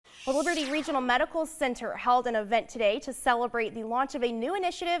Well, Liberty Regional Medical Center held an event today to celebrate the launch of a new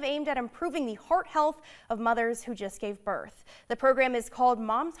initiative aimed at improving the heart health of mothers who just gave birth. The program is called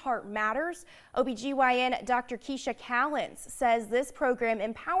Mom's Heart Matters. OBGYN Dr. Keisha Callens says this program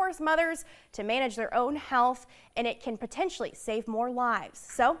empowers mothers to manage their own health, and it can potentially save more lives.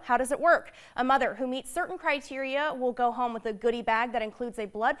 So how does it work? A mother who meets certain criteria will go home with a goodie bag that includes a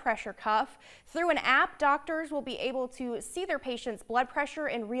blood pressure cuff. Through an app, doctors will be able to see their patient's blood pressure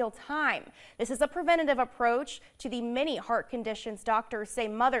in real time. This is a preventative approach to the many heart conditions doctors say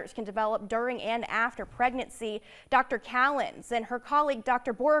mothers can develop during and after pregnancy. Dr. Callens and her colleague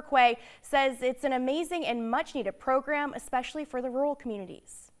Dr. Boricue says it's an amazing and much needed program, especially for the rural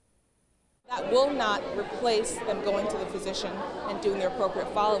communities. That will not replace them going to the physician and doing the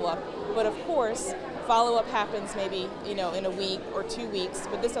appropriate follow-up, but of course follow-up happens maybe in a week or 2 weeks,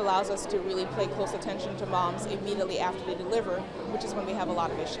 but this allows us to really pay close attention to moms immediately after they deliver, which is when we have a lot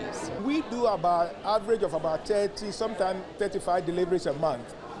of issues. We do about average of about 30, sometimes 35 deliveries a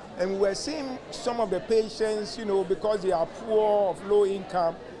month, and we're seeing some of the patients, because they are poor, of low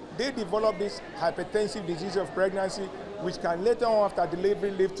income, they develop this hypertensive disease of pregnancy, which can later on after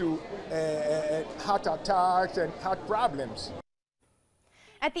delivery lead to heart attacks and heart problems.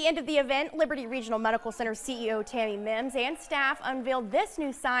 At the end of the event, Liberty Regional Medical Center CEO Tammy Mims and staff unveiled this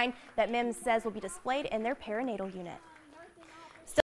new sign that Mims says will be displayed in their perinatal unit.